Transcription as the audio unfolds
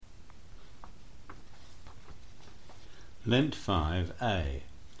Lent 5a.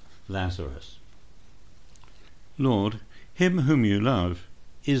 Lazarus. Lord, him whom you love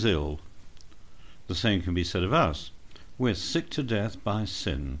is ill. The same can be said of us. We're sick to death by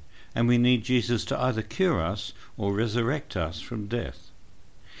sin, and we need Jesus to either cure us or resurrect us from death.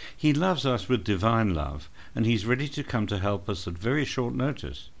 He loves us with divine love, and he's ready to come to help us at very short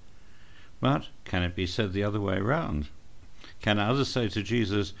notice. But can it be said the other way round? Can others say to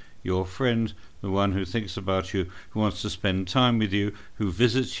Jesus, your friend, the one who thinks about you, who wants to spend time with you, who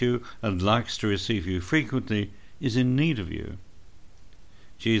visits you and likes to receive you frequently, is in need of you?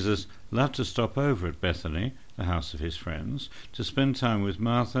 Jesus loved to stop over at Bethany, the house of his friends, to spend time with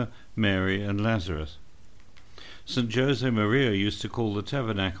Martha, Mary, and Lazarus. St. Josemaria used to call the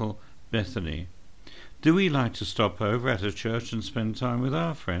tabernacle Bethany. Do we like to stop over at a church and spend time with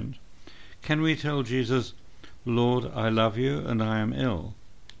our friend? Can we tell Jesus, Lord, I love you and I am ill?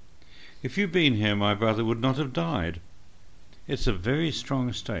 If you'd been here, my brother would not have died. It's a very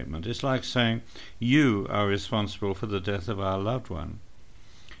strong statement. It's like saying, you are responsible for the death of our loved one.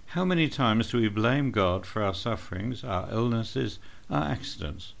 How many times do we blame God for our sufferings, our illnesses, our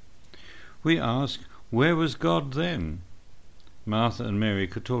accidents? We ask, where was God then? Martha and Mary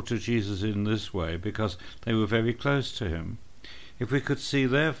could talk to Jesus in this way because they were very close to him. If we could see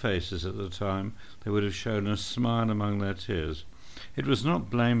their faces at the time, they would have shown a smile among their tears. It was not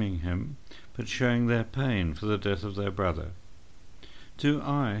blaming him, but showing their pain for the death of their brother. Do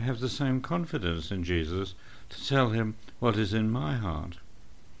I have the same confidence in Jesus to tell him what is in my heart?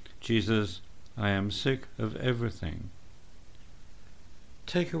 Jesus, I am sick of everything.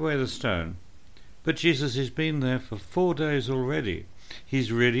 Take away the stone. But Jesus has been there for 4 days already.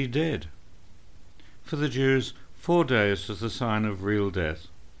 He's really dead. For the Jews, 4 days was the sign of real death.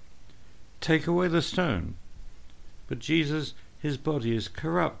 Take away the stone. But Jesus, his body is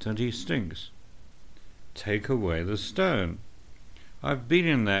corrupt and he stinks. Take away the stone. I've been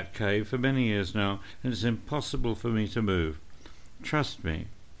in that cave for many years now, and it's impossible for me to move. Trust me.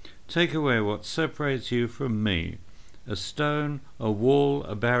 Take away what separates you from me. A stone, a wall,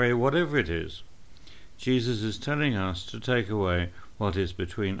 a barrier, whatever it is. Jesus is telling us to take away what is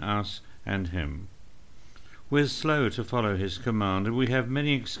between us and him. We're slow to follow his command, and we have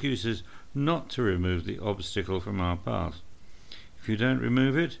many excuses not to remove the obstacle from our path. If you don't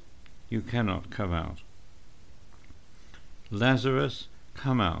remove it, you cannot come out. Lazarus,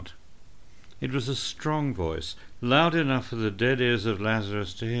 come out. It was a strong voice, loud enough for the dead ears of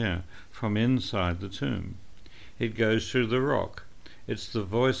Lazarus to hear, from inside the tomb. It goes through the rock. It's the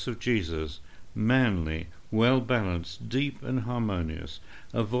voice of Jesus, manly, well-balanced, deep and harmonious,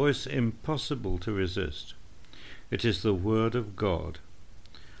 a voice impossible to resist. It is the Word of God,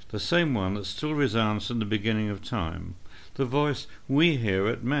 the same one that still resounds from the beginning of time, the voice we hear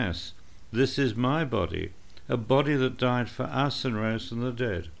at Mass. This is my body, a body that died for us and rose from the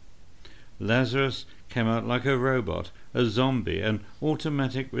dead. Lazarus came out like a robot, a zombie, an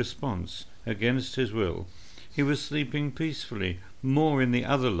automatic response against his will. He was sleeping peacefully, more in the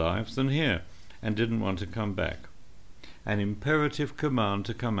other life than here, and didn't want to come back. An imperative command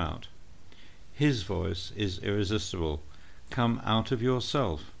to come out. His voice is irresistible. Come out of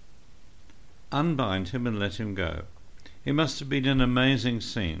yourself. Unbind him and let him go. It must have been an amazing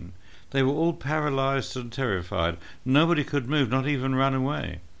scene. They were all paralysed and terrified. Nobody could move, not even run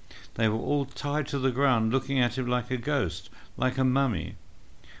away. They were all tied to the ground, looking at him like a ghost, like a mummy.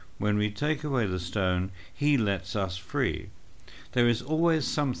 When we take away the stone, he lets us free. There is always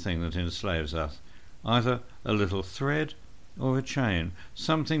something that enslaves us, either a little thread or a chain,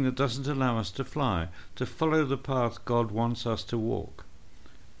 something that doesn't allow us to fly, to follow the path God wants us to walk.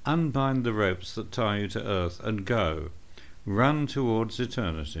 Unbind the ropes that tie you to earth and go. Run towards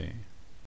eternity.